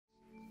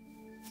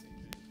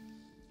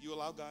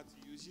allow God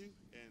to use you,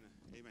 and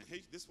amen.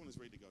 Hey, this one is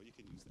ready to go. You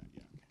can use that.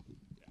 Yeah.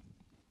 Yeah.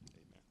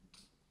 Amen.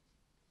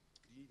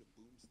 Do you need a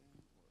boom stand?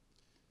 Or?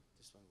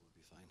 This one will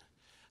be fine.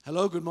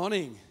 Hello, good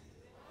morning.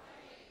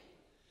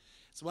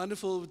 It's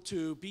wonderful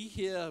to be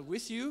here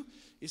with you,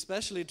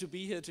 especially to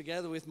be here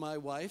together with my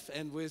wife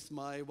and with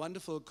my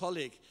wonderful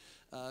colleague,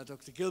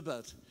 Dr.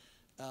 Gilbert.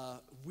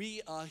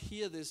 We are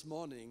here this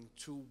morning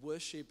to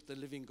worship the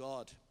living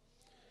God.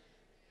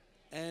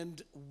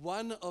 And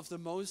one of the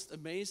most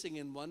amazing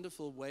and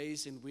wonderful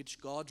ways in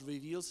which God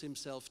reveals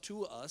himself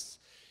to us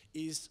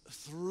is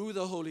through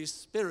the Holy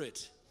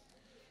Spirit.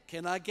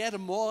 Can I get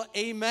more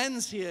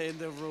amens here in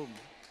the room?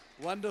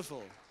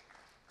 Wonderful.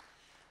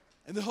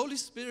 And the Holy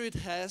Spirit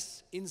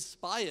has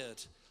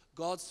inspired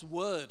God's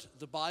Word,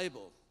 the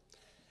Bible.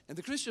 And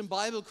the Christian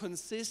Bible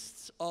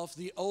consists of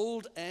the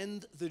Old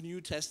and the New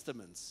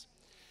Testaments.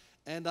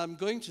 And I'm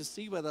going to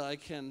see whether I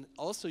can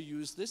also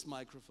use this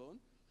microphone.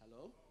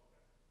 Hello?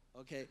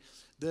 Okay.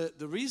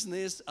 The reason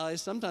is I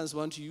sometimes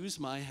want to use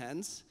my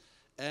hands.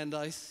 And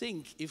I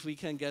think if we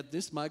can get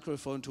this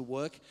microphone to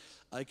work,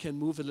 I can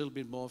move a little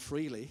bit more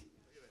freely.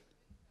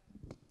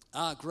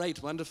 Ah,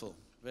 great. Wonderful.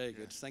 Very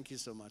good. Thank you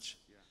so much.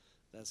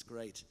 That's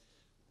great.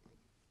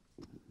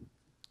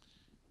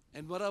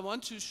 And what I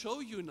want to show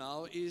you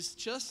now is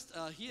just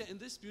here in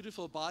this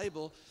beautiful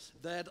Bible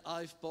that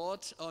I've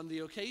bought on the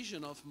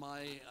occasion of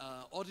my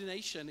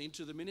ordination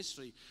into the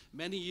ministry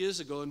many years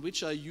ago, and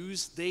which I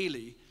use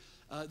daily.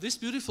 This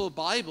beautiful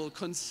Bible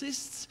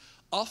consists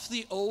of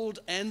the Old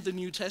and the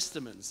New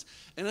Testaments.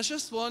 And I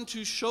just want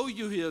to show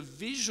you here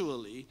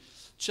visually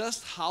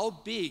just how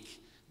big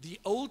the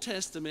Old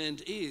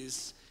Testament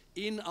is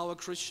in our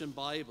Christian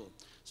Bible.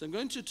 So I'm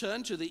going to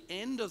turn to the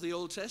end of the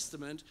Old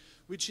Testament,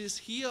 which is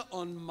here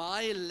on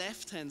my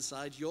left-hand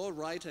side, your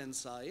right-hand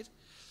side.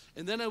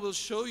 And then I will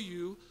show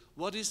you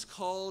what is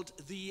called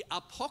the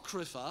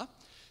Apocrypha.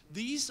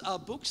 These are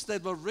books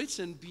that were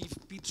written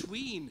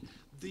between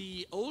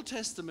the Old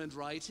Testament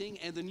writing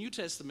and the New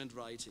Testament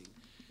writing.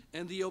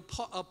 And the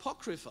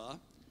Apocrypha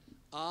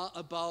are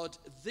about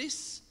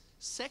this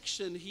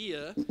section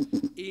here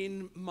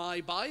in my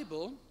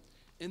Bible.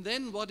 And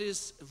then what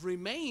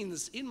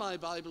remains in my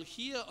Bible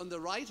here on the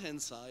right-hand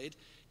side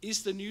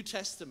is the New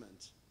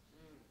Testament.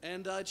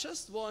 And I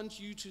just want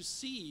you to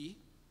see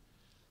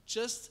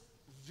just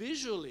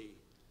visually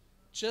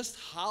just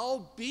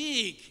how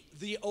big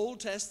the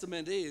Old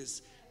Testament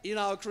is in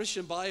our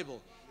Christian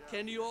Bible.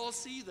 Can you all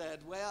see that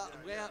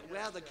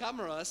where the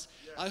cameras?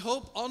 I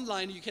hope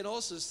online you can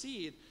also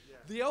see it.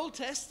 The Old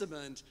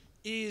Testament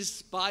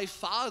is by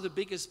far the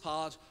biggest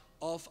part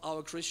of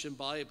our Christian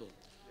Bible.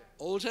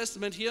 Old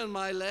Testament here on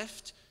my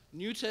left,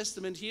 New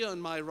Testament here on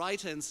my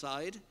right-hand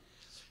side.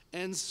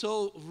 And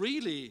so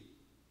really,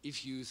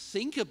 if you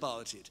think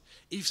about it,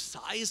 if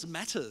size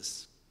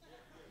matters,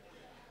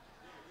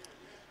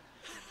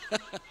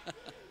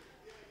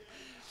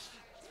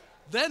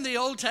 then the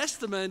Old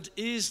Testament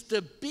is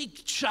the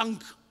big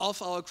chunk of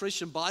our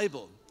Christian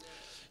Bible.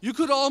 You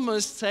could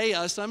almost say,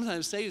 I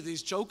sometimes say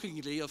this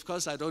jokingly, of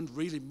course I don't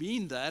really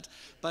mean that,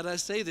 but I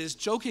say this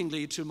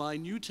jokingly to my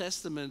New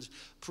Testament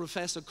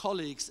professor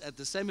colleagues at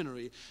the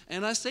seminary,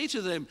 and I say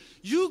to them,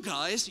 you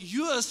guys,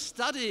 you are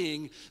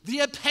studying the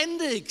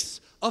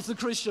appendix of the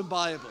Christian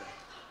Bible.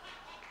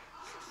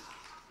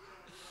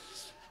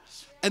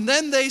 And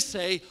then they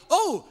say,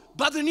 oh,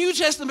 but the New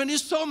Testament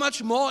is so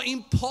much more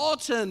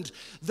important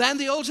than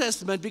the Old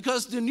Testament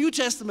because the New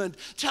Testament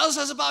tells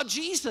us about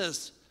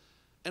Jesus.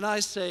 And I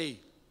say,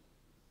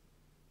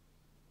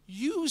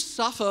 you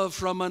suffer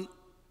from an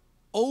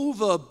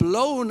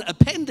overblown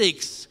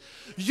appendix.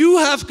 You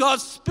have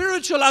got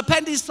spiritual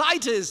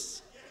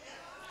appendicitis.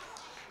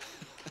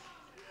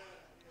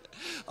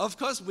 Of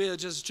course, we're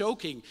just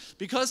joking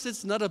because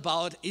it's not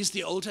about is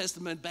the Old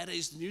Testament better,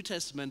 is the New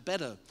Testament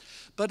better.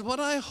 But what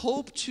I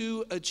hope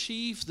to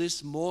achieve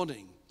this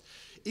morning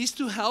is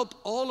to help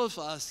all of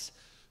us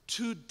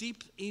to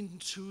dip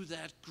into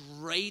that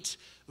great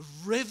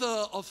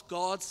river of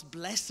God's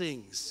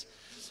blessings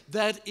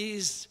that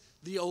is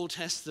the Old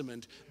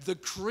Testament, the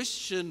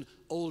Christian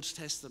Old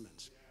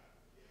Testament.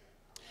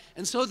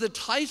 And so the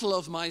title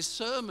of my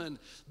sermon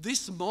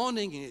this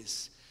morning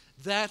is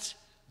that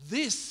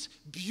this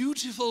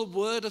beautiful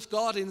Word of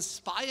God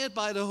inspired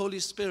by the Holy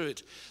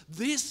Spirit,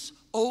 this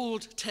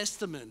Old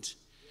Testament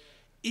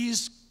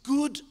is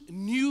good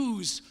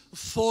news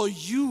for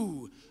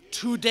you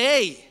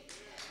today.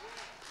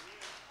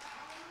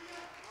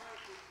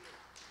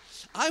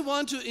 I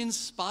want to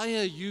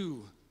inspire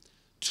you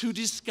to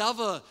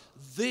discover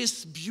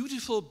this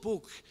beautiful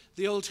book,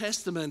 the Old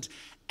Testament,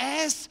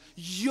 as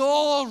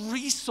your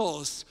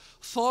resource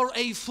for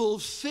a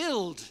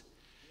fulfilled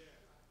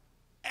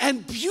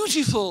and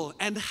beautiful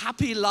and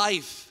happy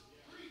life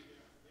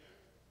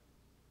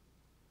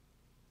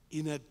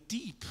in a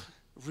deep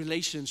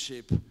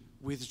relationship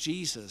with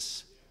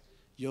Jesus,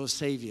 your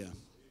Savior.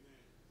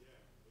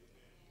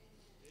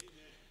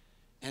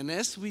 And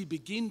as we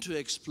begin to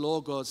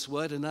explore God's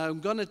Word, and I'm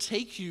going to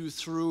take you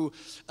through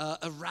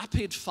a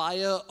rapid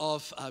fire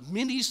of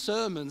mini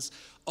sermons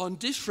on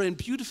different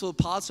beautiful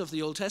parts of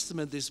the Old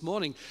Testament this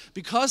morning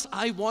because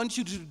I want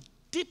you to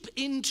dip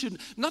into,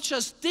 not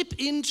just dip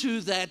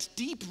into that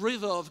deep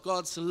river of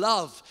God's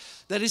love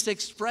that is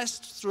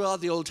expressed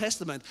throughout the Old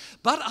Testament,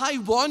 but I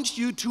want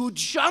you to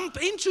jump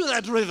into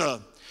that river.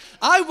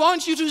 I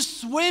want you to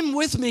swim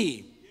with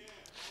me.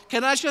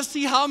 Can I just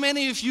see how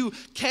many of you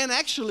can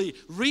actually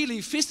really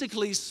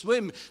physically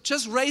swim?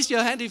 Just raise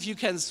your hand if you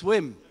can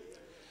swim.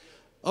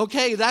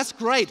 Okay, that's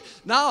great.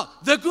 Now,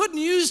 the good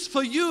news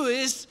for you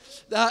is,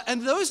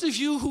 and those of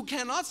you who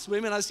cannot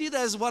swim, and I see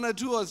there's 1 or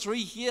 2 or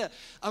 3 here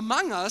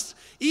among us,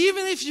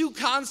 even if you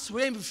can't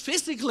swim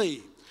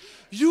physically,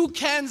 you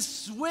can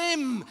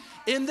swim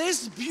in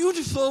this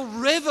beautiful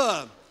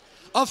river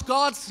of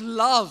God's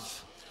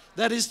love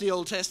that is the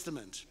Old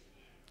Testament.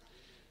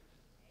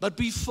 But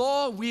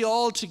before we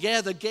all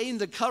together gain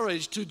the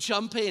courage to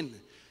jump in,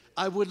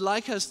 I would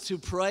like us to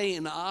pray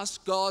and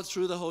ask God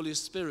through the Holy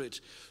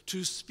Spirit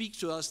to speak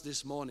to us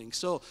this morning.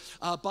 So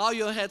bow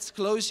your heads,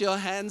 close your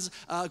hands,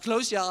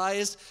 close your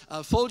eyes,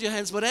 fold your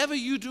hands, whatever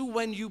you do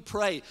when you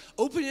pray.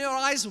 Open your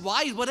eyes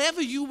wide,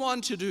 whatever you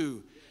want to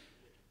do.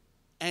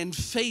 And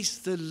face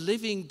the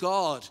living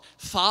God,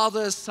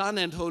 Father, Son,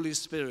 and Holy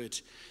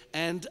Spirit.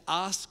 And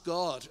ask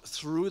God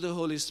through the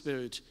Holy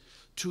Spirit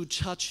to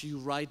touch you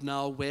right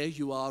now where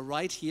you are,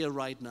 right here,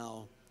 right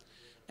now.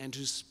 And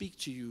to speak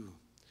to you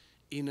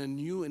in a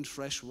new and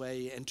fresh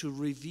way, and to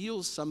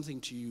reveal something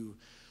to you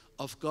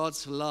of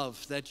God's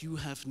love that you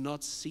have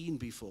not seen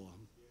before.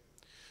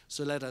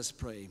 So let us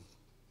pray.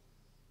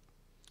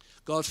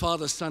 God,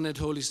 Father, Son, and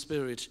Holy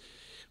Spirit,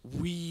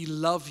 we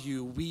love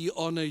you, we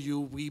honor you,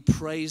 we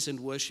praise and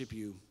worship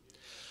you.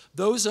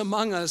 Those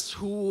among us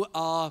who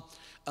are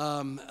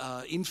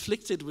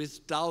inflicted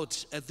with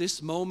doubt at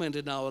this moment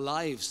in our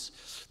lives,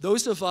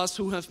 those of us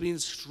who have been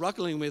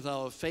struggling with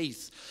our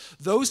faith,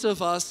 those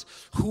of us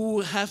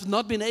who have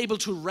not been able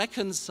to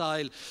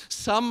reconcile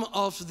some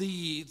of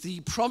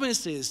the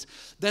promises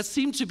that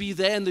seem to be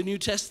there in the New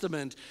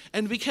Testament,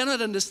 and we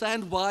cannot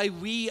understand why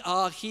we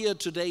are here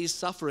today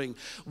suffering,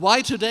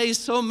 why today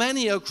so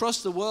many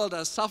across the world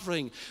are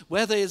suffering,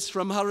 whether it's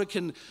from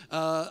Hurricane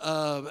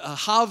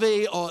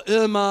Harvey or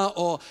Irma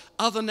or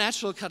other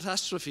natural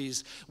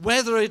catastrophes,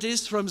 whether it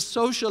is from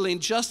social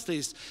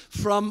injustice,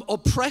 from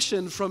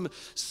oppression, from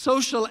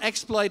social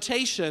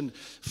exploitation,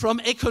 from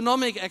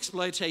economic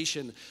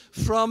exploitation,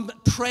 from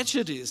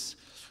prejudice.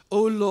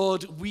 Oh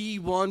Lord, we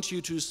want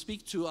you to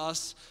speak to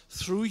us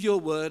through your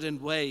word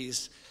in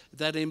ways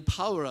that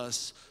empower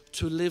us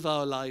to live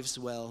our lives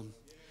well.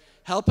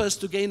 Help us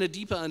to gain a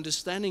deeper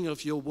understanding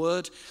of your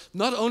word,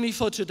 not only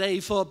for today,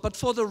 but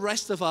for the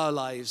rest of our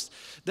lives,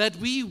 that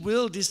we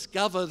will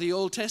discover the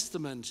Old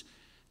Testament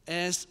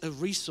as a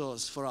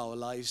resource for our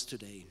lives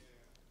today.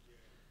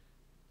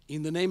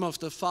 In the name of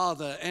the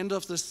Father, and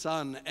of the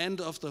Son, and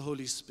of the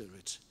Holy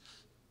Spirit.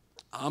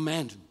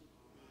 Amen.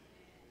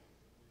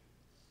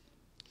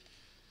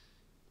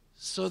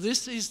 So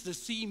this is the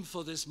theme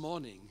for this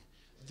morning.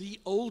 The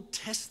Old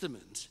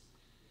Testament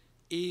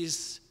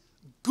is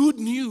good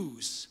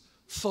news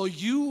for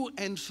you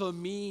and for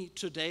me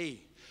today,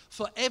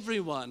 for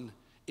everyone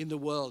in the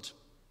world.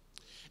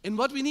 And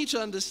what we need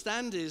to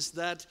understand is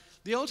that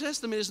the Old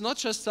Testament is not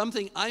just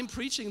something, I'm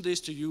preaching this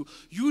to you,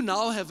 you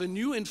now have a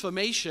new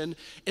information,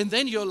 and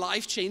then your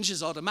life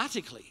changes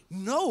automatically.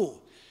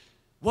 No.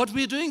 What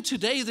we're doing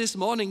today, this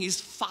morning, is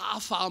far,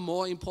 far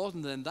more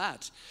important than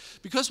that.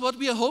 Because what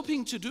we are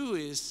hoping to do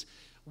is,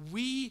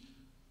 we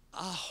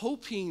are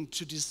hoping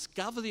to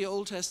discover the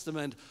Old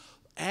Testament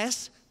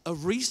as a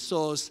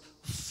resource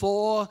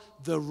for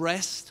the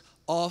rest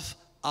of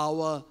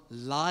our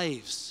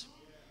lives.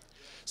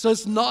 So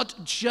it's not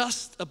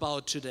just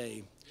about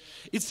today.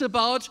 It's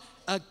about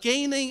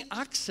gaining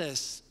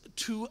access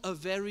to a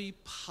very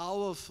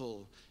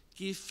powerful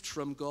gift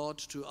from God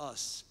to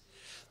us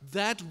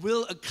that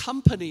will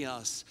accompany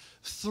us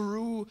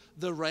through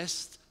the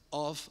rest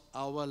of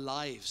our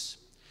lives.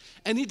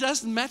 And it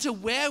doesn't matter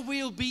where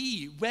we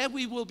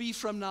will be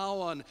from now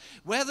on,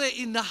 whether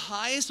in the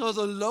highs or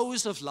the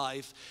lows of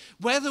life,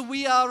 whether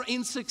we are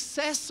in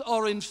success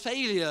or in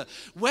failure,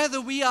 whether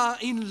we are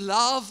in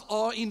love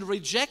or in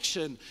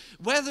rejection,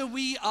 whether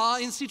we are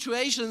in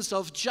situations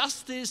of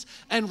justice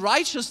and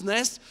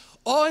righteousness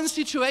or in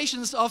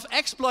situations of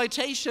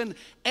exploitation,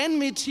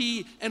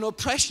 enmity, and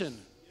oppression.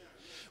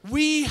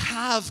 We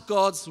have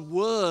God's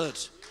word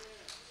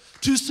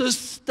to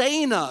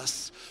sustain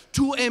us,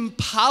 to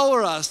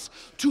empower us,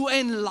 to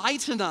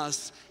enlighten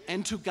us,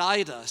 and to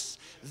guide us.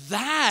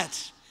 That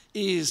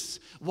is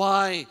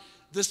why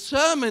the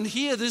sermon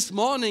here this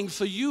morning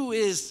for you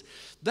is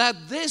that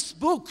this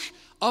book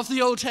of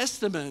the Old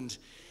Testament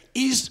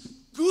is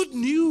good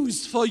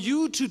news for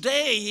you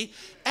today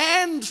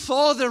and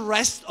for the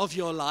rest of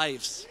your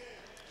lives.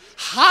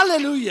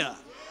 Hallelujah.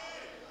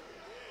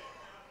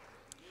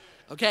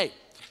 Okay.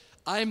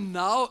 I'm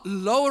now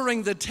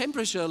lowering the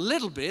temperature a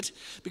little bit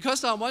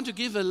because I want to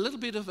give a little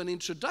bit of an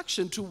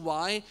introduction to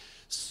why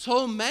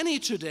so many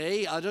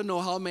today, I don't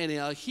know how many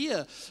are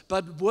here,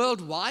 but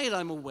worldwide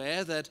I'm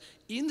aware that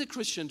in the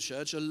Christian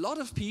church, a lot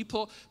of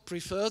people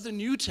prefer the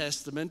New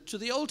Testament to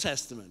the Old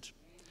Testament.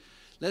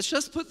 Let's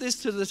just put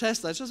this to the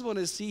test. I just want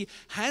to see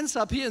hands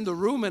up here in the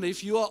room, and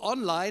if you are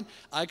online,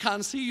 I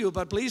can't see you,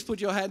 but please put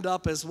your hand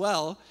up as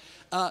well.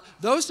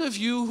 Those of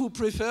you who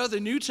prefer the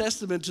New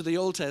Testament to the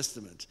Old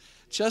Testament,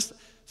 just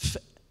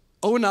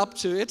own up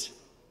to it.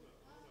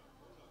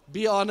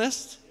 Be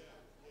honest.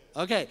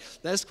 Okay,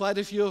 there's quite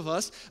a few of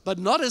us, but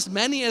not as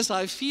many as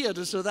I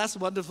feared, so that's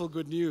wonderful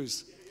good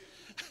news.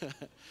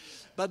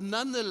 But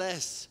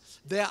nonetheless,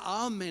 there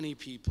are many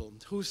people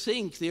who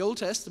think the Old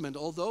Testament,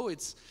 although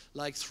it's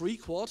like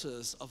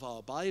 3/4 of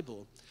our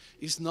Bible,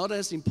 is not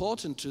as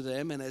important to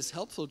them and as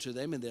helpful to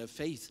them in their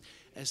faith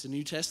as the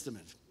New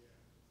Testament.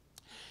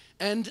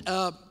 And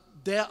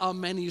there are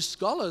many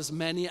scholars,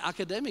 many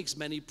academics,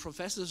 many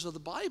professors of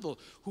the Bible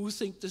who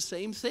think the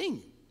same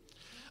thing.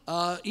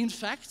 In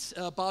fact,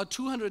 about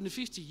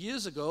 250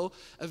 years ago,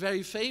 a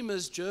very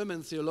famous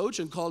German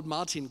theologian called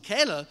Martin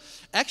Keller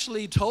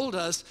actually told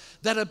us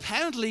that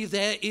apparently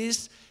there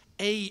is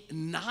a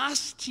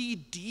nasty,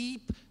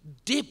 deep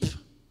dip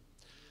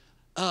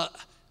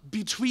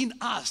between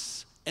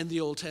us and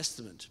the Old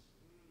Testament.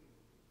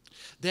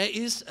 There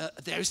is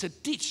a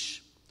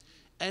ditch,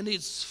 and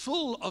it's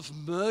full of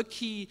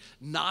murky,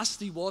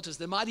 nasty waters.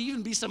 There might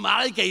even be some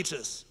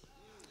alligators,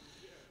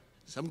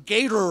 some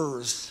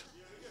gators.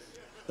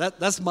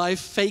 That's my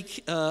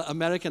fake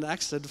American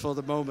accent for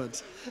the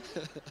moment.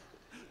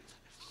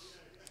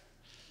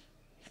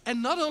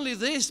 And not only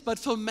this, but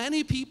for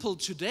many people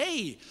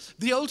today,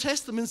 the Old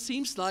Testament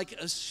seems like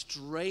a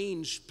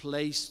strange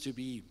place to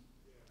be.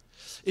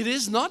 It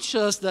is not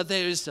just that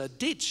there is a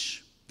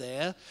ditch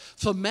there.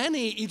 For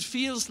many, it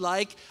feels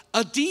like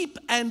a deep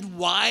and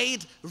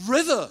wide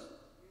river.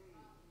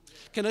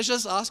 Can I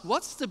just ask,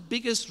 what's the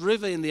biggest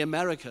river in the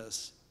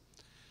Americas?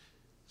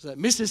 Is that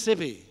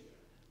Mississippi?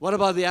 What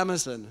about the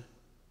Amazon?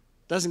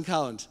 Doesn't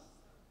count.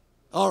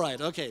 All right,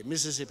 okay,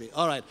 Mississippi.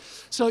 All right.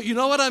 So you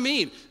know what I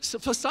mean? So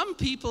for some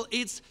people,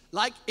 it's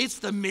like it's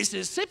the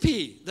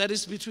Mississippi that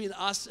is between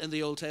us and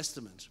the Old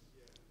Testament.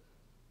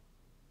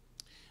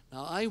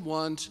 Now, I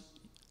want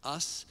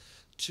us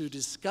to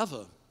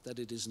discover that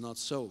it is not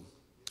so.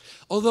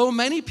 Although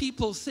many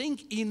people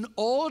think in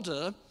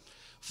order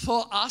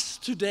for us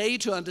today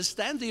to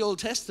understand the Old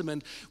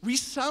Testament, we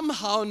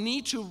somehow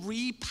need to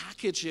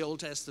repackage the Old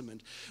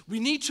Testament. We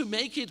need to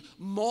make it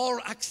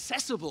more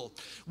accessible.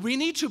 We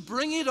need to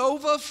bring it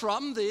over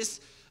from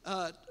this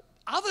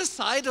other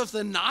side of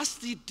the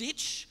nasty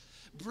ditch,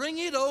 bring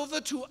it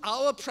over to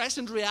our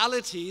present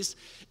realities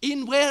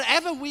in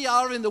wherever we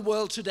are in the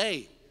world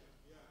today.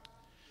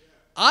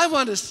 I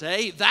want to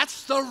say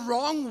that's the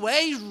wrong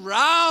way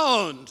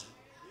round.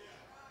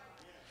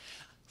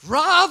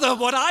 Rather,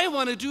 what I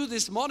want to do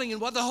this morning and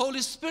what the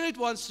Holy Spirit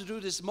wants to do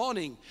this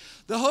morning,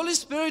 the Holy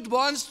Spirit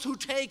wants to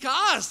take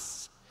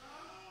us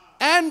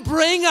and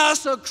bring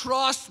us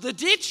across the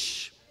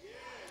ditch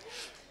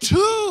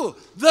to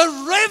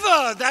the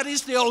river that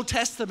is the Old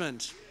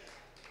Testament.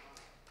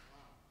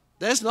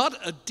 There's not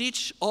a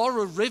ditch or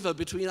a river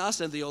between us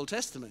and the Old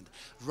Testament.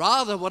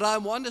 Rather, what I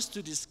want us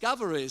to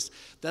discover is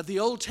that the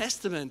Old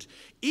Testament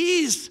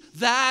is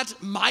that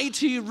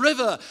mighty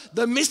river,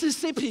 the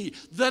Mississippi,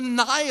 the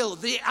Nile,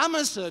 the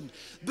Amazon,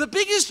 the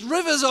biggest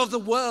rivers of the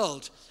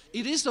world.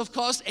 It is, of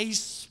course, a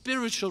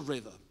spiritual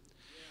river.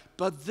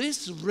 But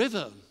this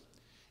river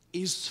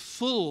is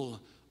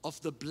full of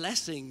the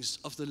blessings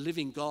of the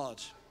living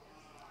God.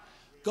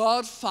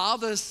 God,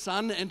 Father,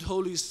 Son, and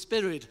Holy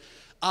Spirit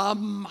are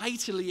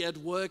mightily at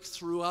work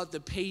throughout the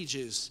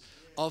pages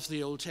of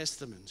the Old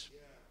Testament.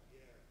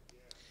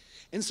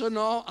 And so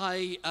now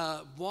I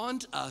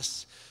want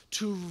us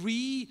to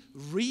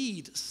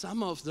reread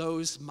some of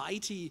those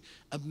mighty,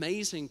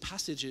 amazing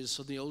passages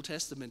from the Old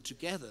Testament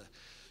together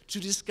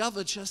to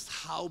discover just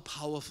how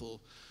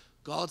powerful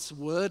God's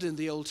word in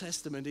the Old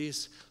Testament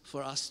is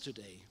for us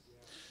today.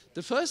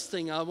 The first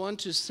thing I want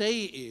to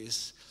say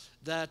is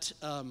that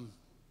I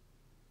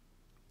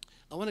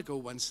want to go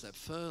one step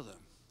further.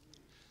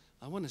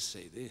 I want to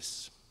say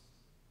this.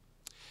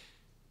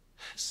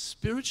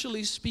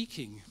 Spiritually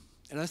speaking,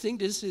 and I think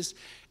this is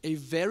a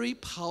very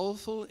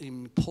powerful,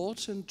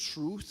 important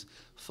truth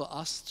for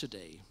us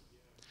today.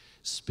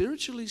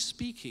 Spiritually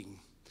speaking,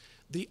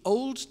 the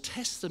Old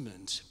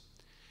Testament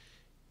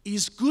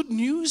is good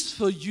news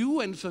for you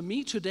and for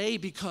me today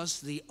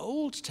because the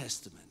Old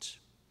Testament,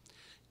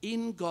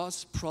 in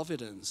God's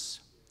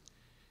providence,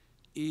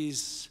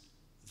 is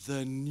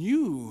the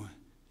New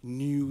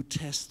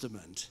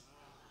Testament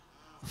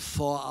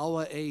for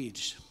our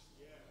age.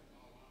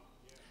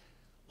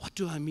 What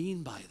do I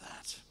mean by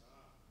that?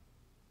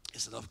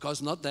 It's of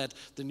course not that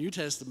the New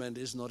Testament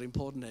is not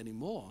important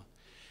anymore,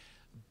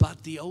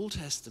 but the Old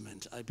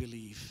Testament, I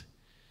believe,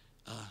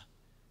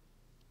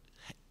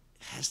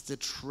 has the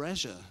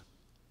treasure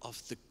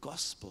of the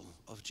gospel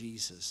of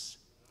Jesus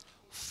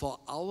for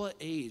our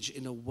age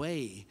in a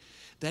way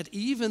that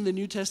even the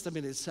New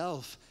Testament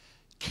itself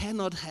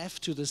cannot have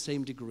to the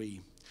same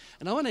degree.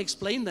 And I want to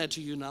explain that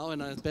to you now,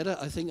 and I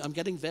think I'm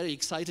getting very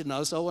excited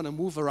now, so I want to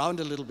move around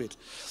a little bit.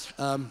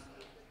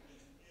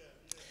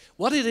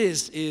 What it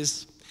is,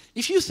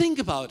 if you think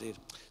about it,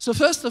 so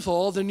first of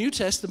all, the New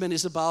Testament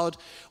is about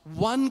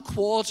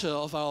 1/4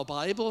 of our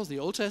Bible. The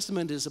Old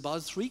Testament is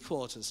about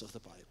 3/4 of the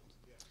Bible.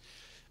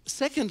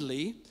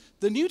 Secondly,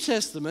 the New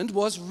Testament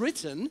was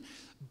written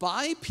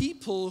by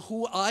people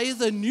who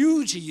either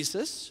knew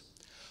Jesus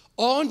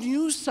or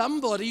knew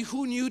somebody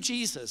who knew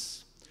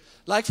Jesus.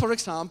 Like, for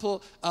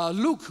example,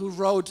 Luke, who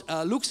wrote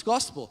Luke's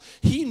Gospel.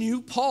 He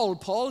knew Paul.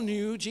 Paul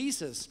knew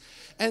Jesus.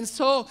 And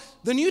so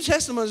the New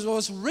Testament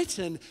was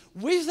written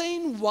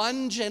within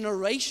one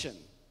generation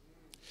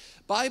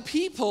by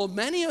people,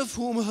 many of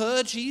whom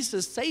heard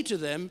Jesus say to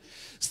them,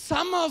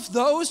 some of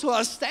those who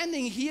are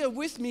standing here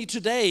with me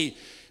today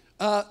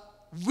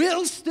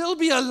will still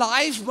be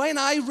alive when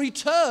I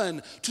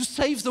return to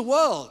save the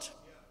world.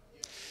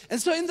 And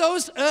so in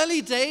those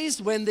early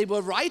days when they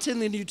were writing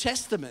the New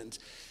Testament,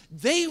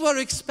 they were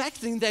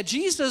expecting that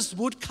Jesus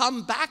would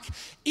come back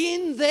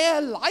in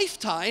their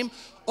lifetime,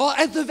 or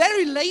at the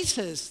very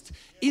latest,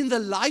 in the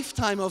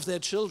lifetime of their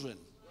children.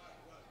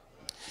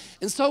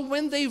 And so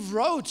when they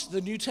wrote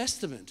the New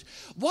Testament,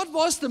 what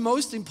was the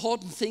most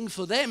important thing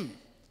for them?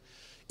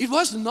 It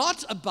was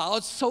not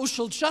about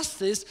social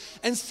justice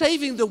and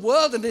saving the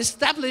world and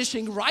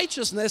establishing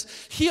righteousness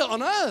here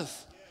on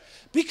earth.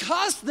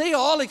 Because they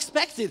all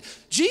expected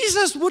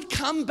Jesus would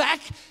come back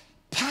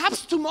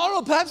perhaps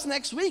tomorrow, perhaps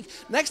next week,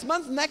 next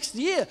month, next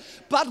year.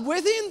 But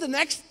within the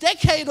next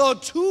decade or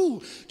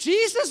two,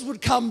 Jesus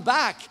would come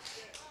back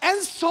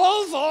and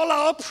solve all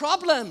our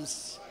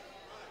problems.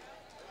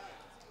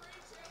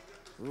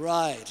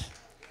 Right.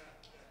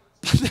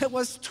 But that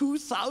was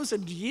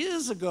 2,000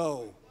 years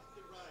ago.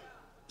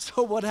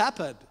 So what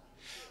happened?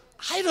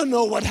 I don't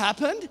know what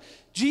happened.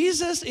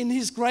 Jesus, in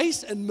his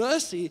grace and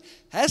mercy,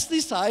 has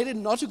decided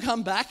not to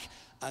come back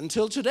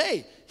until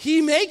today.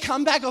 He may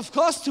come back, of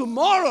course,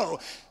 tomorrow.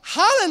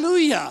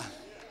 Hallelujah.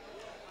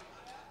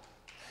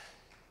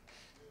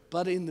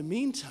 But in the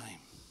meantime,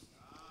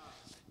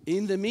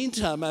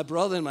 my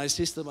brother and my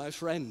sister, my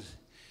friend,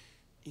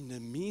 in the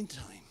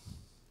meantime,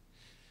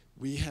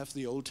 we have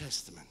the Old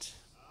Testament.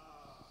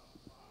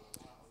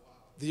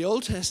 The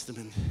Old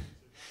Testament.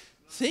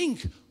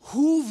 Think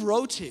who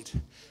wrote it,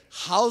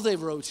 how they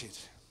wrote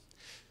it.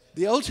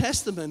 The Old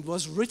Testament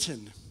was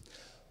written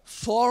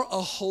for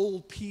a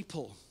whole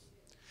people.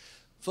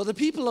 For the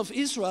people of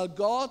Israel,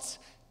 God's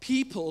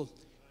people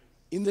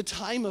in the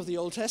time of the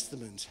Old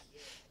Testament.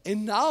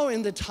 And now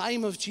in the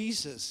time of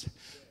Jesus,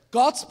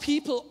 God's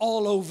people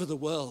all over the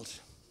world.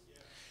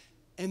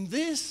 And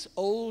this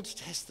Old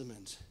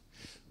Testament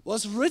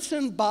was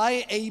written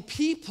by a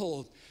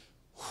people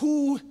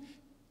who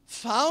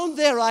found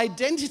their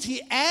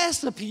identity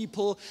as a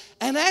people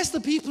and as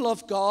the people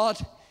of God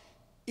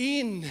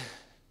in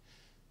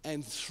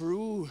and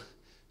through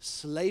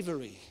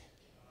slavery,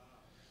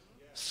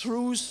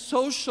 through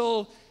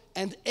social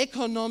and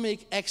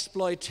economic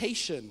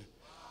exploitation,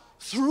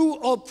 through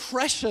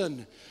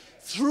oppression,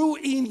 through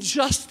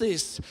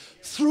injustice,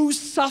 through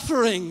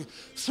suffering,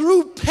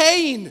 through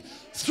pain,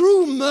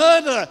 through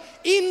murder,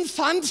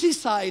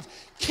 infanticide,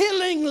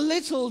 killing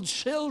little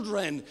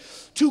children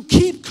to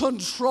keep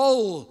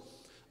control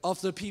of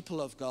the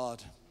people of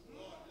God.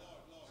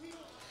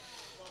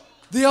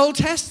 The Old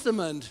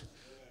Testament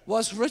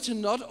was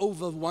written not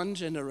over one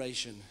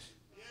generation.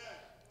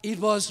 It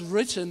was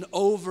written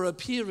over a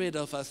period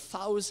of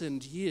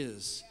 1,000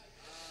 years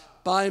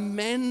by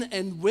men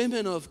and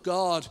women of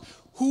God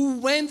who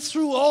went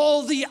through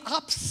all the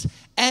ups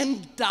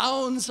and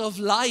downs of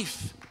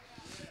life,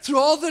 through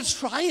all the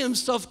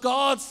triumphs of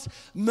God's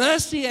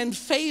mercy and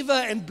favor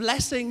and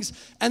blessings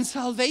and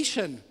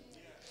salvation.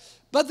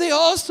 But they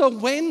also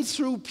went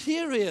through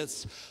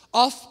periods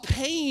of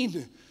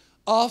pain,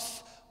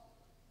 of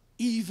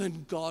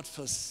even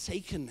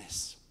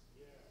God-forsakenness.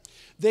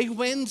 They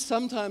went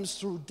sometimes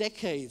through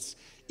decades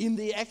in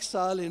the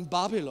exile in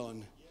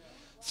Babylon,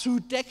 through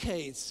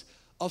decades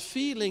of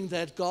feeling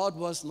that God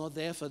was not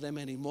there for them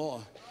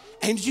anymore.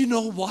 And you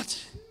know what?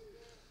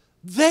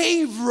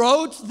 They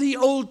wrote the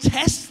Old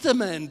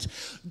Testament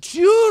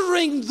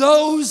during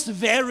those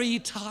very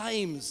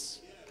times.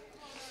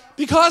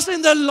 Because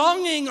in the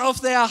longing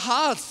of their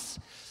hearts,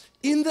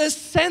 in the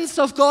sense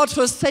of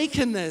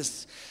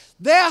God-forsakenness,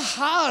 their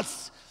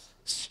hearts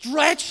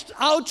stretched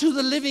out to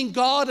the living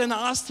God and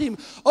asked him,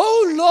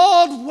 "Oh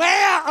Lord,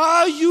 where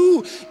are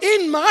you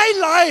in my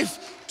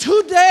life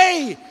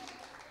today?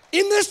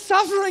 In the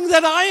suffering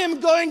that I am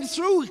going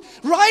through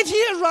right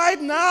here,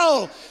 right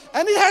now.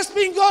 And it has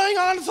been going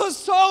on for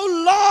so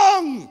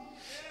long.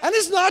 And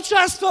it's not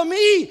just for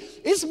me.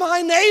 It's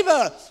my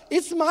neighbor.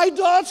 It's my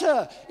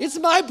daughter. It's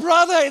my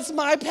brother. It's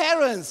my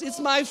parents. It's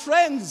my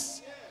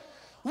friends.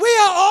 We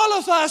are all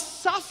of us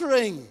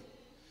suffering.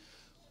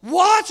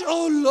 What,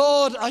 oh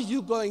Lord, are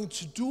you going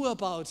to do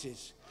about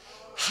it?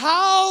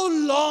 How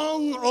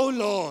long, oh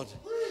Lord?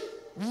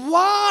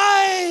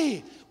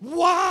 Why?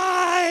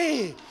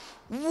 Why?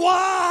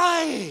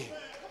 Why?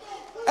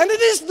 And it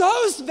is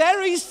those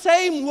very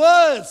same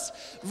words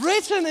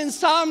written in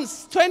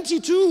Psalms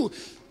 22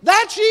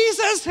 that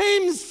Jesus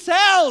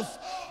himself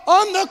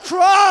on the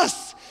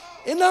cross,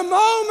 in the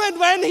moment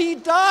when he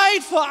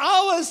died for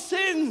our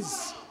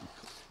sins,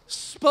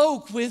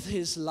 spoke with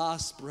his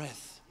last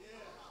breath.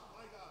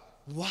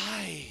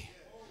 Why?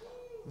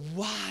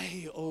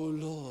 Why, O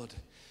Lord,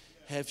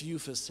 have you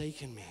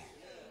forsaken me?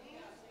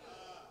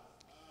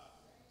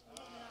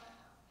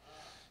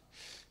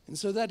 And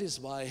so that is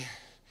why,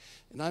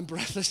 and I'm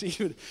breathless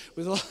even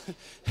with all,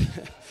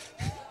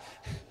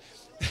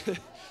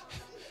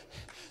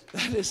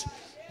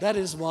 that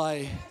is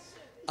why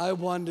I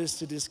want us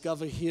to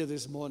discover here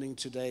this morning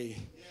today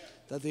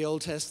that the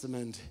Old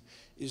Testament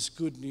is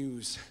good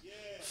news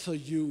for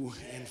you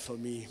and for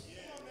me.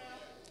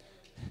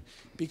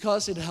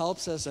 Because it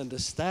helps us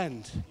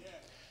understand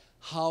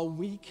how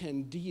we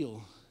can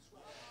deal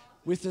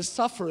with the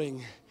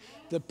suffering,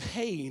 the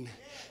pain,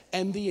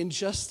 and the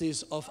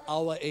injustice of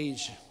our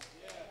age.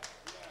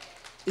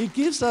 It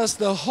gives us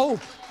the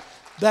hope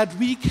that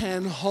we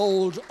can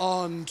hold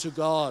on to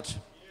God.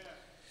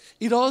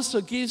 It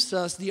also gives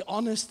us the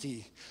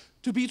honesty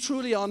to be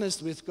truly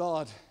honest with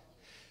God.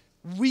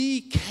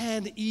 We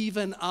can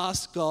even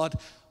ask God,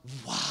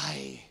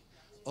 why,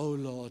 O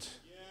Lord?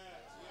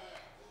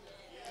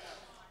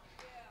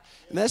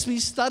 And as we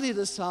study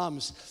the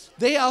Psalms,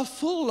 they are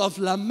full of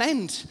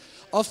lament,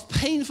 of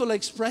painful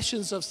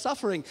expressions of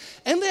suffering,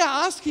 and they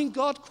are asking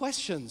God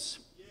questions.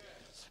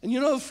 And you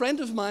know, a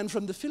friend of mine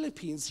from the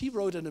Philippines, he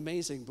wrote an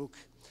amazing book.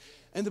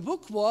 And the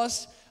book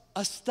was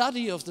a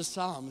study of the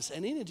Psalms.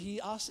 And in it,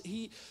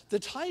 the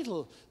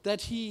title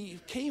that he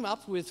came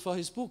up with for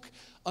his book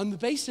on the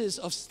basis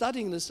of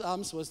studying the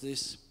Psalms was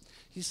this.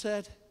 He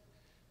said,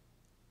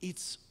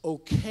 it's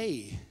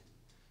okay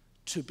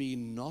to be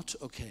not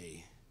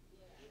okay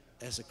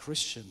as a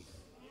Christian.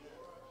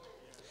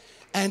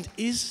 And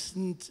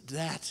isn't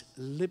that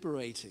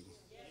liberating?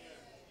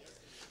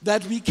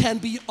 That we can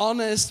be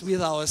honest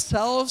with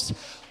ourselves,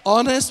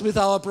 honest with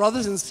our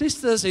brothers and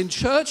sisters in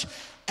church,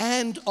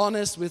 and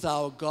honest with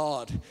our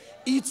God.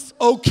 It's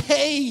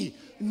okay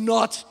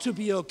not to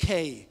be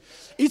okay.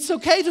 It's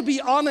okay to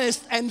be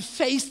honest and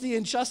face the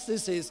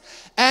injustices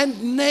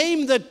and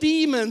name the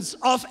demons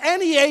of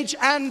any age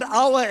and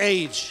our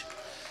age,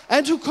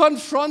 and to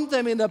confront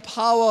them in the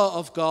power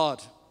of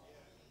God.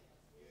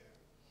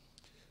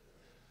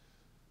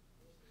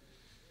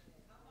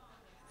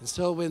 And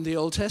so when the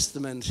Old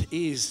Testament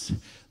is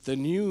the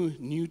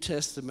New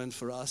Testament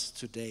for us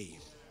today,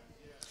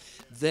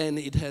 then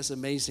it has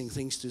amazing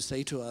things to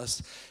say to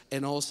us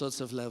in all sorts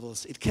of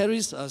levels. It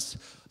carries us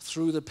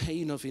through the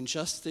pain of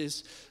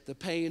injustice, the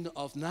pain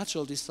of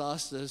natural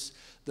disasters,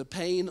 the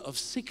pain of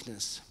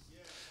sickness.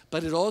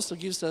 But it also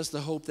gives us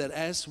the hope that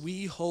as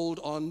we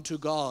hold on to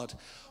God,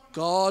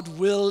 God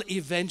will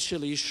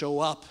eventually show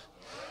up.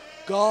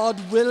 God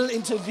will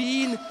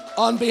intervene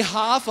on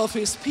behalf of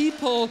his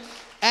people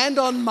and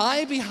on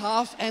my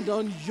behalf and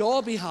on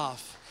your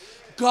behalf.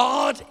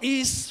 God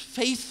is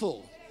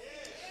faithful.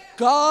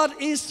 God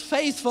is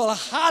faithful.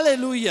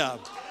 Hallelujah.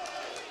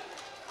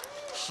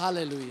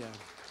 Hallelujah.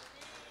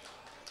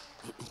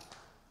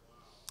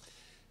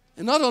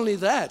 And not only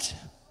that,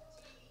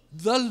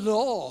 the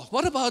law.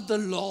 What about the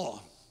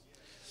law?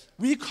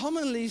 We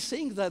commonly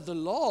think that the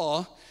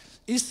law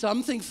is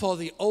something for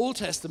the Old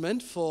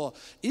Testament, for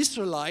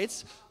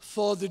Israelites,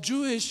 for the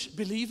Jewish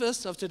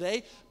believers of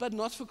today, but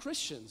not for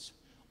Christians.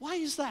 Why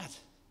is that?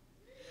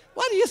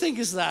 Why do you think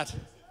is that?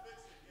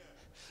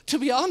 To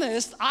be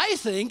honest, I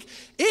think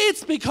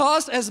it's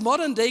because as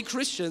modern day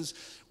Christians,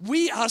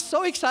 we are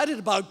so excited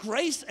about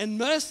grace and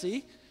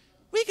mercy,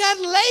 we got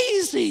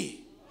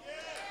lazy.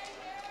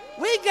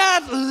 We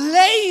got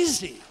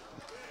lazy.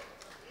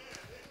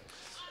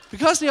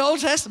 Because the Old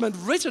Testament,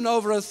 written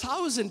over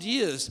 1,000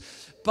 years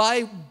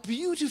by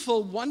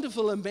beautiful,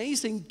 wonderful,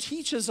 amazing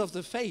teachers of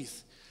the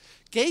faith,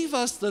 gave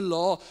us the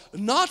law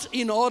not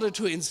in order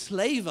to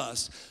enslave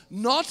us,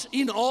 not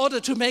in order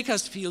to make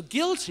us feel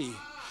guilty,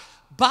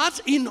 but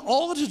in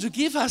order to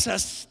give us a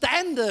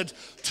standard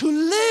to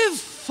live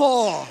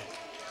for.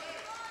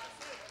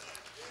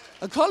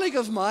 A colleague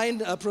of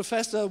mine,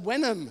 Professor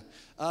Wenham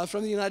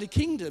from the United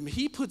Kingdom,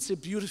 he puts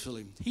it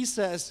beautifully. He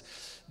says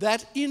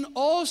that in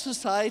all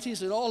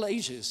societies, in all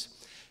ages,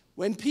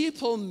 when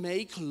people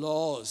make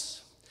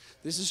laws,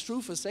 this is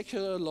true for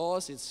secular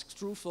laws, it's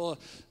true for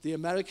the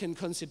American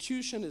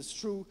Constitution, it's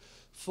true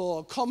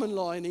for common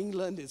law in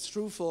England, it's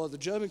true for the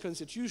German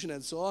Constitution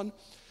and so on.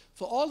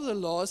 For all the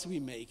laws we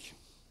make,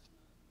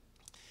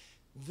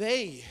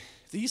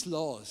 these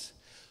laws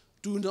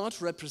do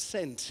not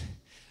represent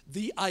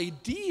the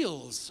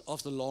ideals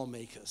of the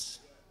lawmakers,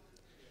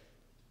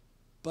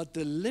 but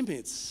the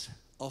limits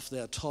of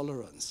their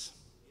tolerance.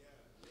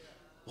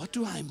 What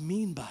do I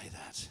mean by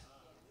that?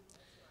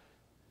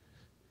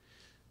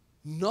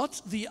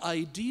 Not the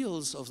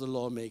ideals of the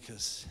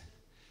lawmakers,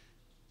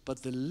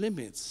 but the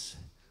limits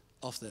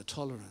of their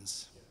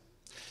tolerance.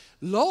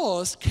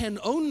 Laws can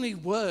only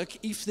work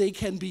if they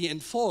can be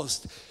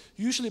enforced,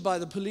 usually by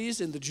the police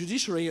and the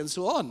judiciary and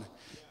so on.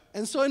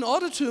 And so in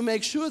order to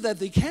make sure that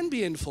they can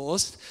be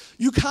enforced,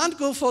 you can't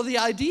go for the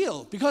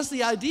ideal, because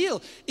the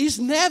ideal is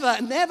never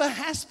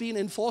has been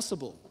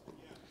enforceable.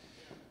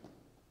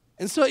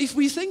 And so if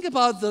we think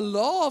about the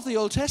law of the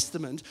Old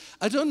Testament,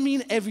 I don't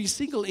mean every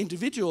single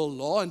individual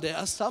law, and there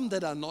are some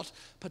that are not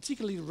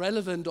particularly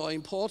relevant or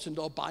important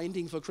or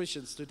binding for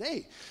Christians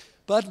today.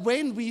 But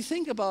when we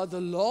think about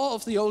the law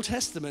of the Old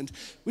Testament,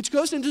 which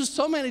goes into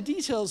so many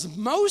details,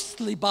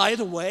 mostly, by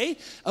the way,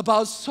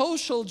 about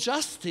social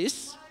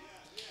justice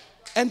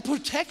and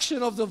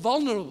protection of the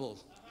vulnerable,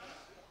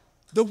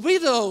 the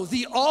widow,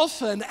 the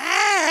orphan,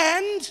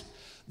 and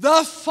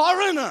the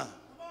foreigner.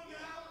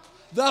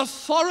 The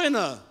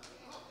foreigner.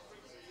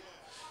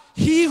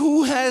 He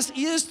who has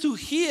ears to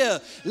hear,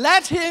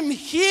 let him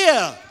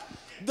hear.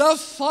 The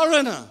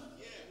foreigner.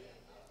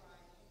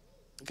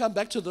 Come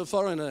back to the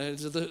foreigner.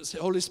 The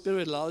Holy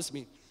Spirit allows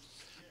me.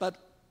 But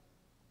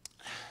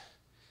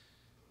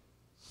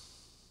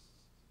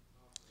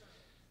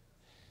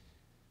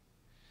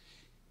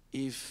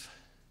if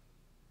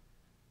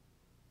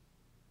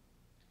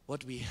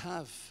what we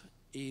have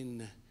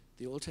in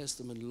the Old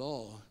Testament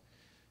law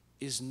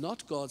is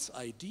not God's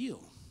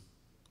ideal,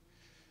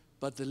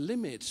 but the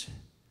limit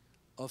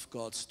of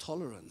God's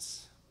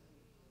tolerance,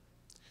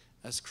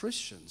 as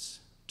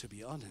Christians, to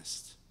be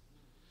honest,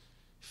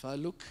 if I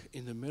look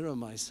in the mirror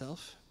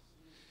myself,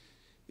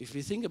 if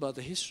we think about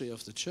the history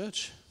of the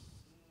church,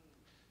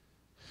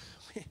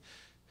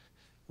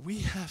 we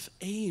have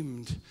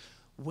aimed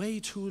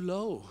way too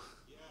low.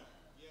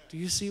 Do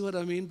you see what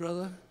I mean,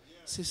 brother,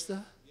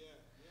 sister?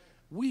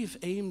 We've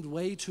aimed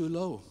way too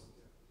low.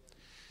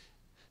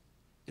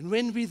 And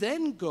when we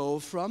then go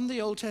from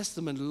the Old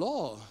Testament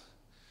law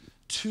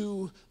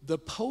to the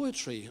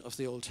poetry of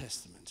the Old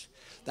Testament,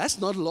 that's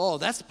not law,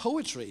 that's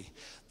poetry.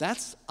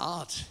 That's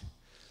art.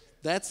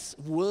 That's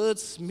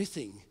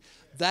wordsmithing.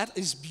 That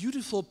is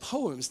beautiful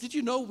poems. Did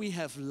you know we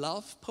have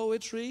love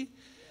poetry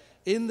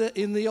in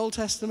the Old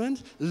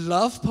Testament?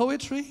 Love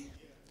poetry.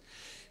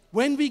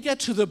 When we get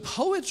to the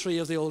poetry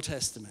of the Old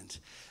Testament,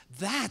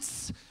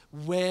 that's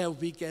where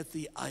we get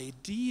the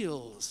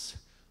ideals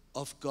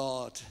of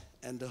God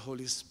and the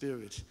Holy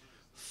Spirit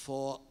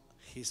for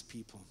his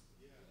people.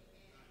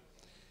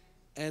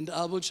 And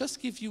I will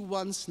just give you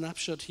one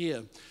snapshot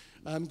here.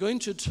 I'm going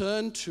to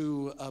turn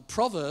to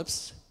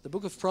Proverbs, the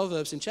book of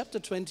Proverbs in chapter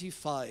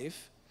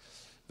 25,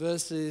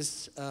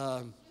 verses,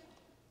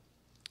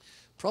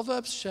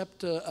 Proverbs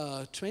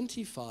chapter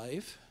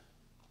 25,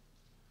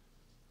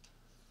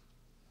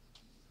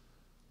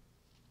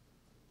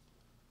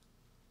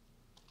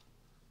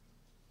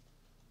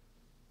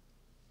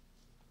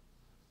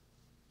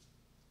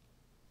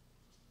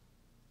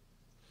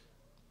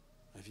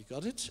 have you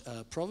got it?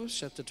 Proverbs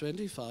chapter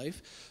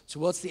 25,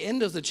 towards the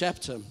end of the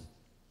chapter.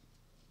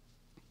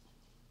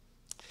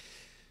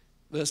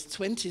 Verse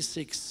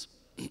 26,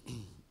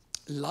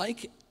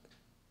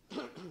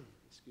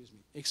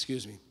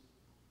 excuse me.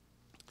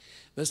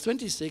 Verse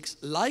 26,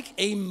 like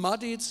a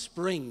muddied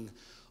spring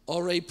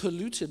or a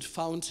polluted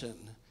fountain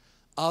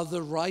are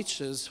the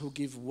righteous who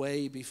give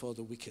way before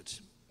the wicked.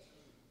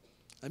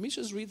 Let me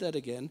just read that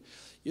again.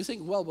 You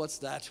think, well, what's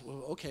that?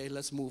 Well, okay,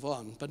 let's move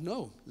on. But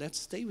no, let's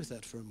stay with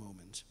that for a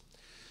moment.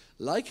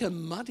 Like a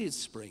muddied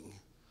spring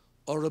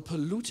or a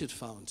polluted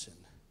fountain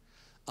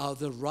are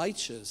the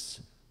righteous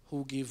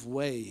who give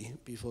way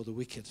before the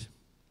wicked.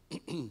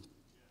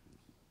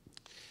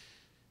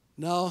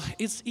 Now,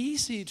 it's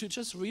easy to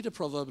just read a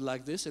proverb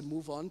like this and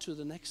move on to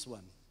the next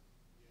one.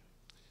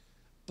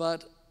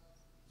 But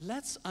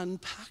let's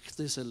unpack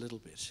this a little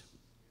bit.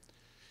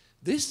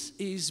 This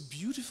is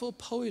beautiful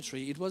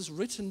poetry. It was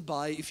written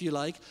by, if you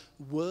like,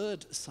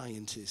 word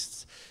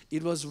scientists.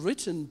 It was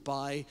written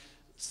by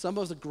some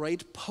of the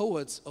great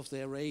poets of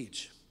their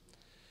age.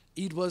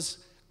 It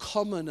was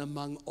common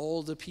among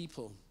all the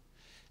people.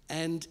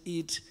 And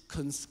it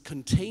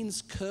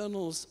contains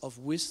kernels of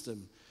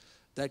wisdom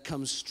that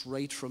come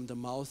straight from the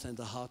mouth and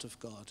the heart of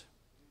God.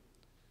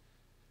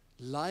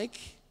 Like,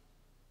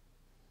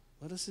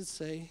 what does it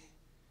say?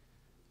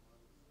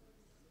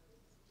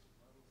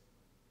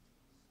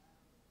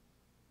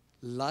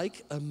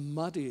 Like a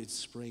muddied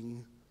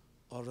spring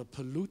or a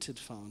polluted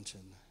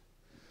fountain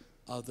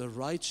are the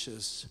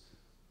righteous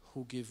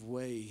who give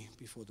way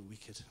before the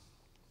wicked.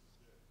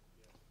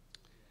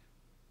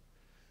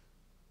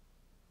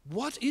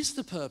 What is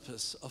the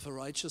purpose of a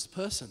righteous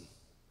person?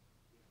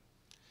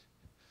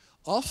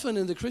 Often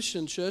in the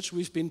Christian church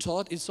we've been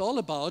taught it's all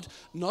about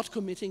not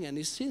committing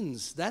any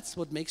sins. That's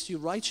what makes you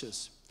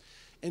righteous.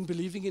 And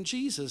believing in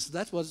Jesus,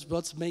 that's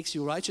what makes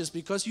you righteous,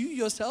 because you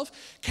yourself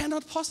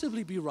cannot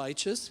possibly be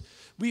righteous.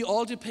 We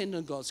all depend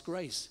on God's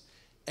grace.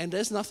 And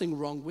there's nothing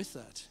wrong with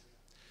that.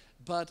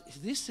 But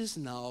this is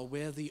now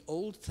where the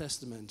Old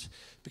Testament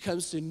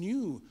becomes the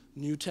New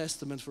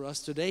Testament for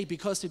us today,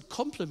 because it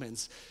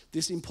complements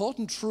this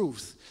important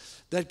truth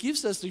that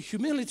gives us the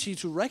humility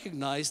to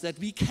recognize that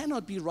we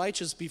cannot be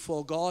righteous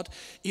before God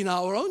in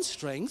our own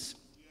strength,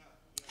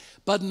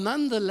 but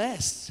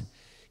nonetheless,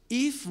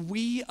 if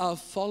we are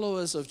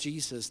followers of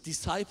Jesus,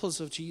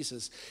 disciples of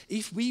Jesus,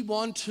 if we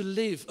want to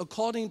live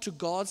according to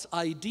God's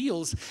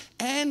ideals,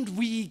 and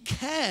we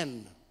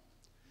can,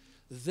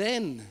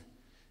 then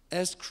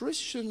as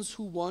Christians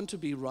who want to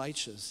be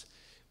righteous,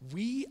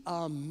 we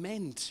are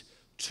meant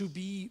to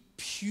be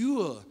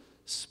pure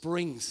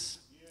springs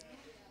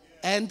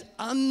and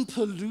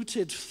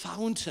unpolluted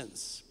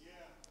fountains.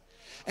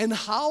 And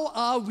how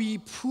are we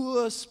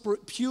pure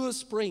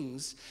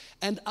springs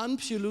and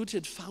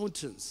unpolluted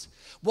fountains?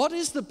 What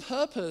is the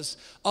purpose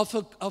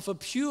of a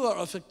pure,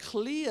 of a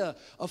clear,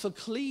 of a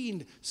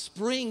clean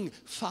spring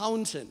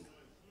fountain?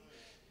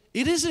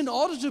 It is in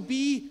order to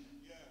be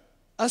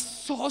a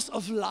source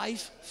of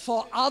life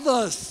for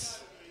others.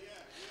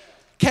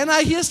 Can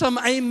I hear some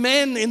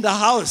amen in the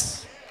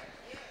house?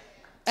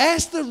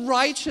 As the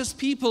righteous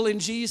people in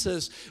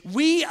Jesus,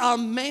 we are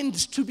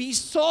meant to be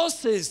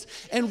sources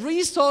and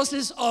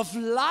resources of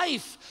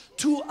life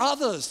to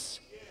others.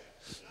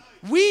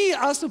 We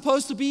are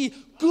supposed to be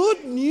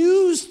good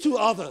news to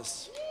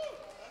others.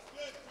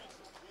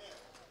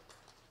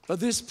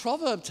 But this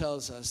proverb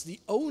tells us the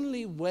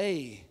only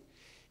way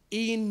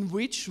in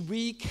which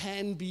we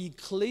can be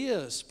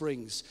clear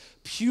springs,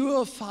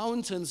 pure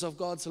fountains of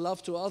God's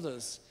love to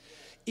others,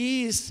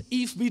 is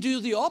if we do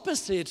the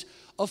opposite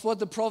of what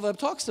the proverb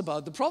talks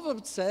about. The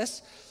proverb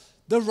says,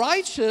 the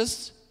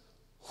righteous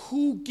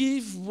who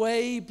give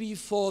way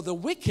before the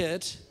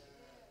wicked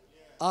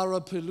are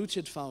a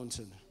polluted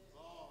fountain,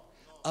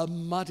 a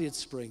muddied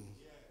spring.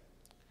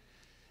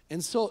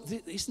 And so,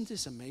 isn't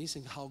this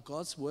amazing how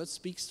God's word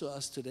speaks to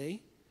us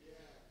today?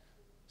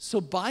 So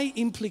by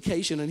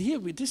implication, and here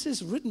this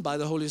is written by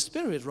the Holy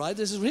Spirit, right?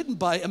 This is written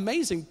by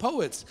amazing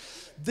poets.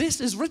 This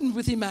is written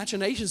with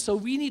imagination, so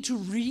we need to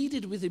read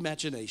it with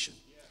imagination.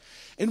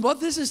 And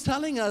what this is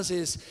telling us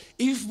is,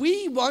 if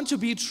we want to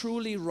be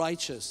truly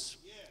righteous,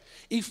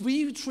 if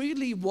we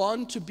truly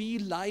want to be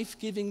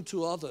life-giving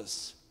to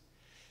others,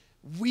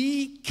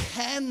 we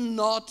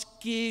cannot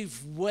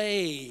give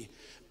way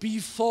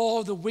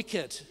before the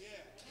wicked.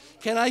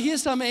 Can I hear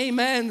some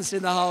amens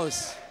in the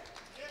house?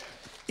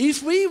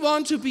 If we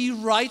want to be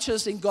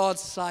righteous in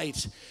God's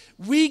sight,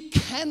 we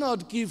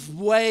cannot give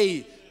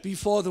way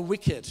before the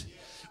wicked.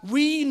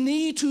 We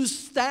need to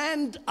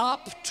stand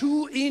up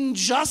to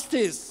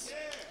injustice.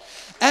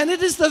 And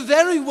it is the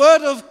very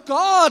word of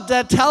God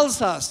that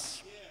tells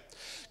us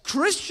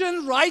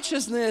Christian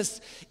righteousness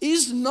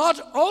is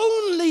not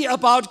only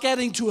about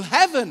getting to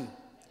heaven.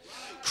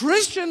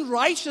 Christian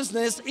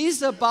righteousness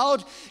is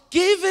about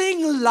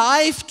giving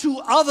life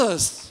to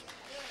others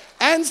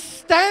and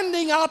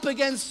standing up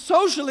against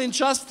social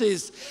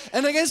injustice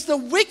and against the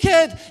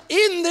wicked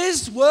in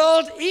this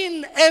world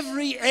in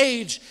every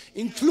age,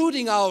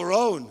 including our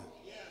own.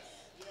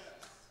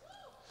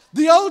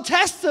 The Old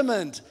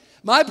Testament,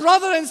 my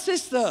brother and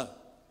sister,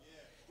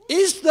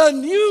 is the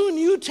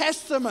New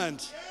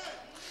Testament.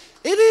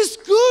 It is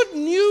good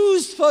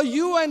news for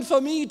you and for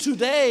me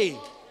today.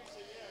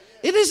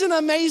 It is an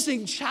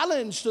amazing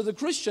challenge to the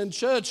Christian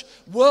church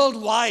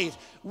worldwide.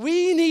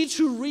 We need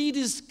to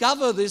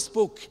rediscover this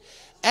book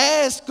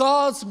as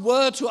God's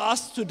word to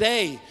us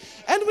today.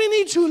 And we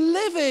need to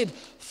live it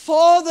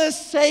for the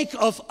sake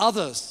of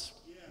others.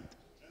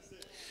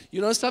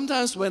 You know,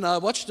 sometimes when I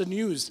watch the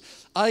news,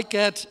 I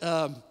get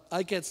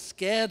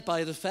scared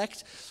by the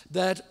fact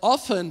that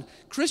often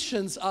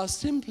Christians are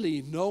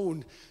simply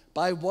known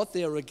by what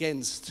they're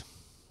against.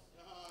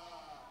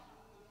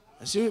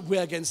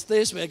 We're against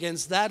this, we're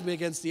against that, we're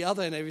against the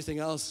other and everything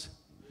else.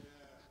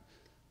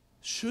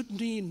 Should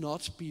we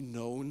not be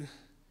known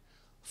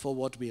for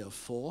what we are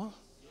for?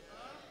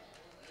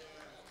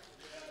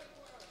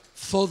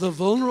 For the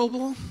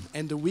vulnerable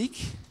and the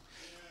weak,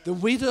 the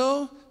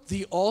widow,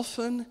 the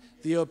orphan,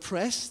 the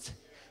oppressed,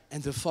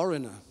 and the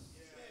foreigner.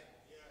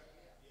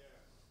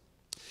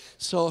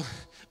 So,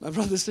 my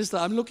brother and sister,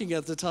 I'm looking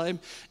at the time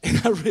and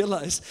I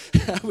realize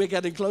we're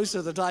getting close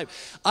to the time.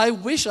 I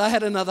wish I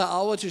had another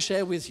hour to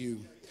share with you.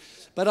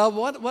 But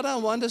what I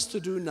want us to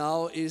do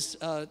now is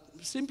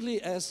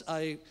simply as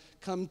I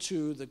come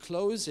to the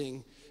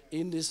closing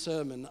in this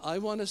sermon, I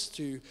want us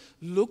to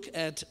look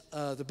at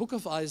the book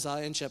of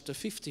Isaiah in chapter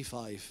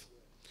 55.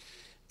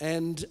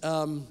 And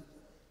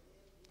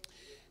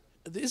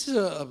this is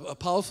a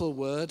powerful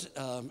word.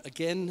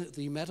 Again,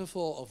 the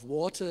metaphor of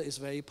water is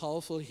very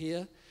powerful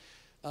here.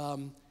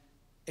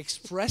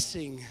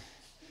 Expressing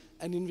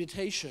an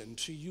invitation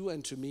to you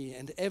and to me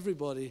and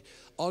everybody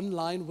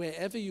online,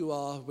 wherever you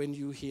are when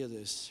you hear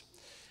this.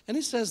 And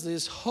it says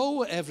this,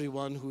 "Ho,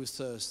 everyone who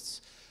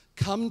thirsts,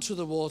 come to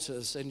the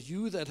waters, and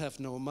you that have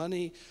no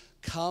money,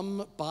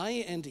 come buy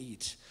and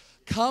eat.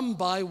 Come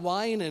buy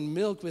wine and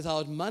milk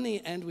without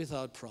money and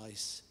without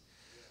price.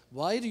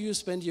 Why do you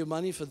spend your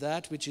money for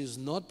that which is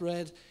not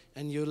bread,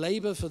 and your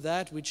labor for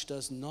that which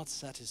does not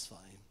satisfy?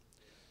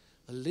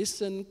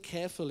 Listen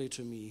carefully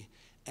to me,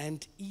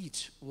 and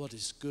eat what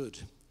is good,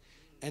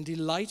 and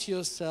delight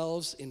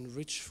yourselves in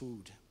rich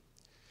food.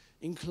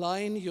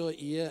 Incline your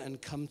ear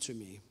and come to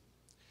me."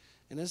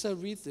 And as I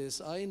read this,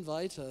 I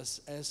invite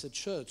us as a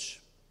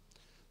church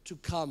to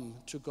come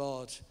to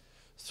God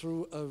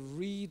through a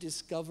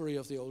rediscovery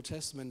of the Old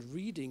Testament,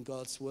 reading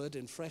God's word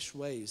in fresh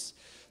ways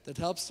that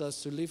helps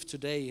us to live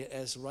today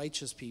as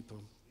righteous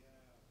people.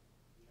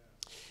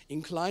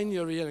 Incline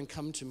your ear and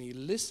come to me.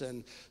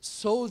 Listen,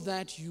 so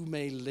that you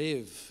may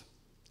live.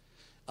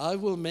 I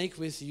will make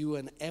with you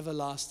an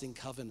everlasting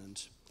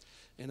covenant.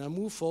 And I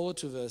move forward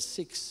to verse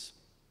 6.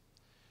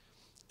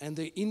 And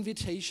the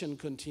invitation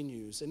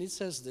continues. And it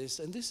says this,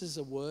 and this is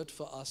a word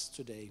for us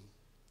today,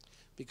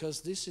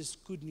 because this is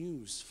good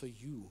news for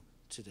you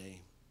today.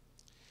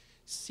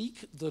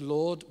 Seek the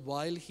Lord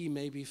while he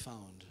may be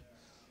found.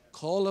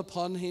 Call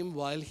upon him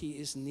while he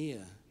is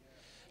near.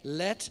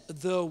 Let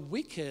the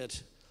wicked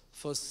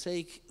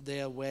forsake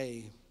their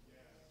way,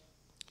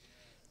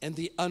 and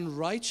the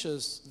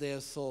unrighteous their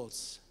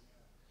thoughts.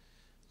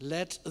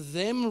 Let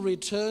them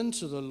return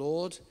to the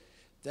Lord,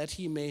 that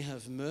he may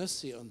have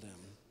mercy on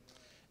them,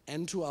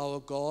 and to our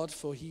God,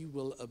 for he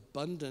will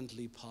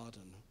abundantly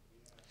pardon.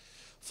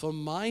 For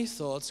my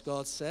thoughts,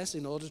 God says,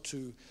 in order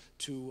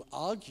to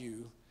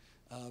argue,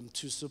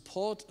 to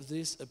support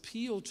this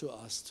appeal to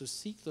us to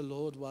seek the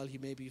Lord while he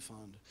may be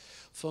found.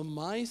 For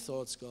my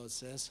thoughts, God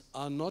says,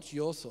 are not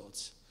your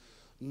thoughts,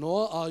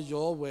 nor are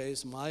your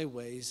ways my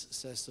ways,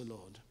 says the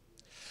Lord.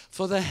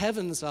 For the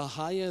heavens are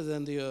higher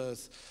than the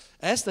earth.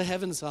 As the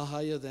heavens are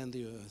higher than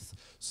the earth,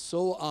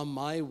 so are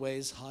my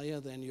ways higher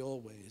than your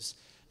ways,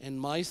 and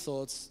my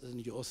thoughts than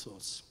your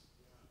thoughts.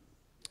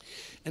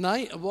 And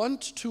I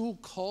want to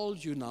call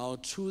you now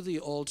to the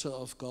altar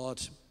of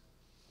God,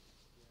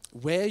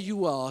 where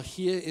you are,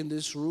 here in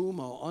this room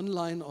or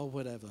online or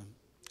whatever.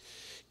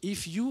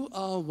 If you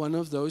are one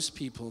of those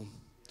people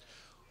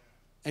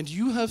and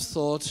you have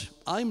thought,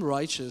 I'm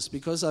righteous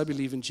because I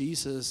believe in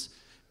Jesus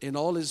and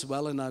all is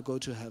well and I go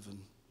to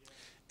heaven,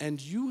 and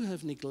you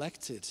have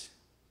neglected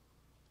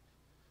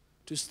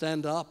to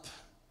stand up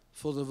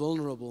for the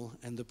vulnerable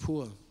and the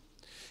poor.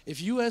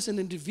 If you as an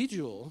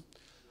individual,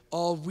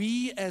 or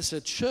we as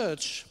a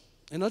church,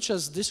 and not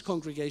just this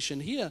congregation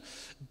here,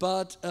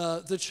 but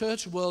the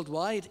church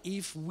worldwide,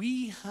 if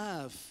we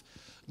have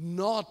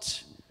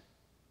not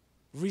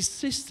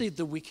resisted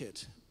the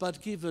wicked,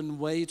 but given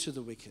way to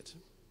the wicked,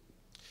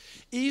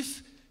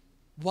 if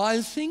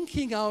while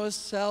thinking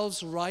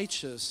ourselves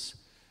righteous,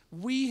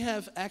 we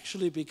have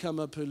actually become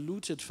a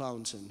polluted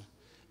fountain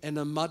and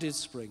a muddied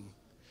spring,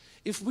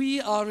 if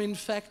we are in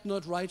fact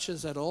not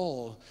righteous at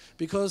all,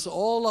 because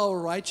all our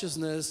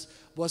righteousness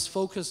was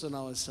focused on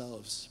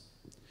ourselves,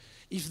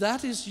 if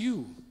that is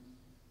you,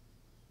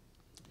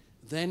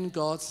 then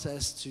God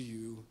says to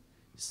you,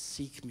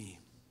 seek me.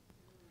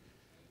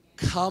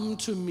 Come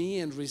to me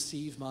and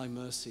receive my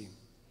mercy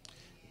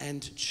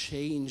and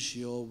change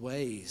your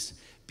ways,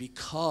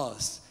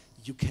 because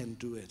you can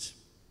do it.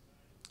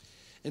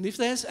 And if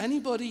there's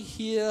anybody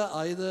here,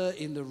 either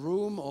in the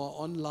room or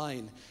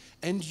online,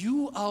 and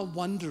you are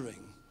wondering,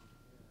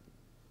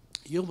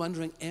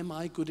 am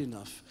I good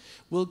enough?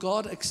 Will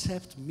God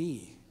accept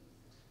me?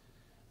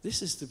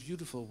 This is the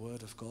beautiful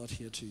word of God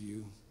here to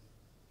you.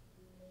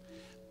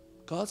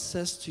 God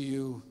says to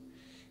you,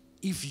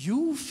 if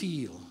you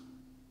feel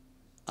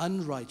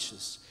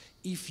unrighteous,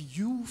 if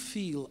you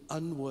feel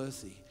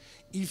unworthy,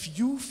 if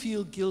you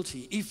feel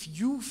guilty, if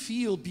you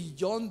feel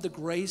beyond the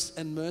grace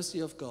and mercy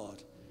of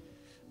God,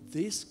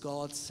 this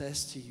God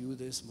says to you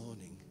this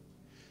morning,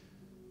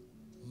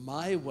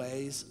 my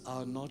ways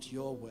are not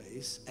your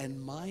ways,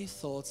 and my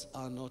thoughts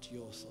are not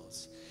your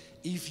thoughts.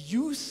 If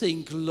you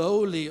think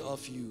lowly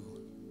of you,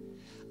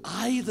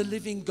 I, the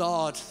living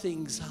God,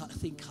 think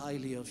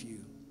highly of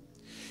you.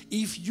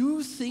 If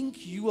you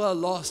think you are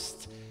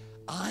lost,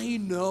 I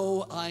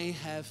know I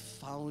have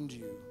found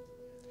you.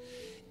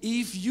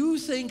 If you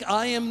think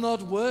I am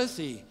not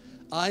worthy,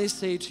 I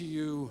say to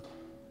you,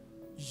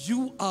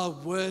 you are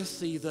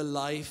worthy the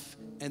life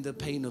and the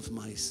pain of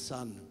my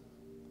Son.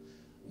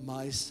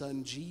 My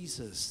Son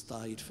Jesus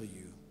died for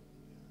you.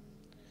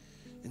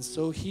 And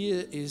so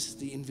here is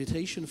the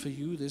invitation for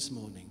you this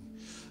morning.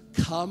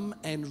 Come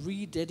and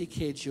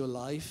rededicate your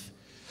life,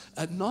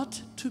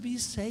 not to be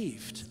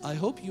saved. I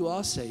hope you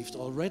are saved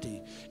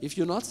already. If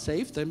you're not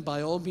saved, then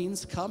by all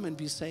means come and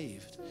be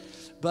saved.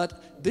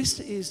 But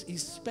this is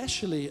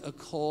especially a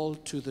call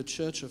to the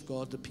church of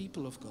God, the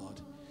people of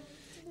God.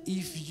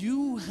 If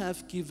you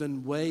have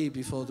given way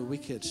before the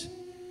wicked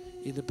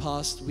in the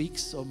past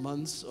weeks or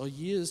months or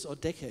years or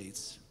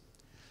decades,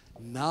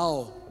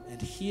 now and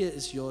here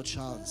is your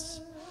chance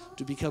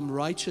to become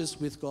righteous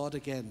with God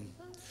again,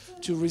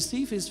 to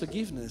receive his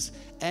forgiveness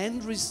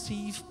and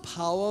receive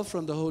power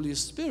from the Holy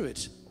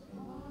Spirit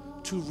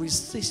to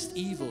resist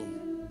evil,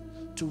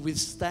 to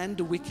withstand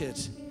the wicked,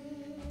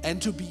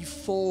 and to be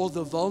for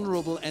the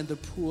vulnerable and the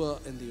poor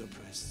and the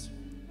oppressed.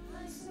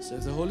 So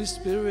if the Holy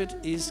Spirit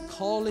is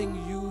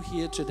calling you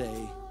here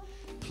today,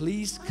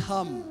 please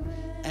come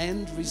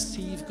and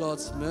receive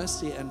God's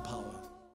mercy and power.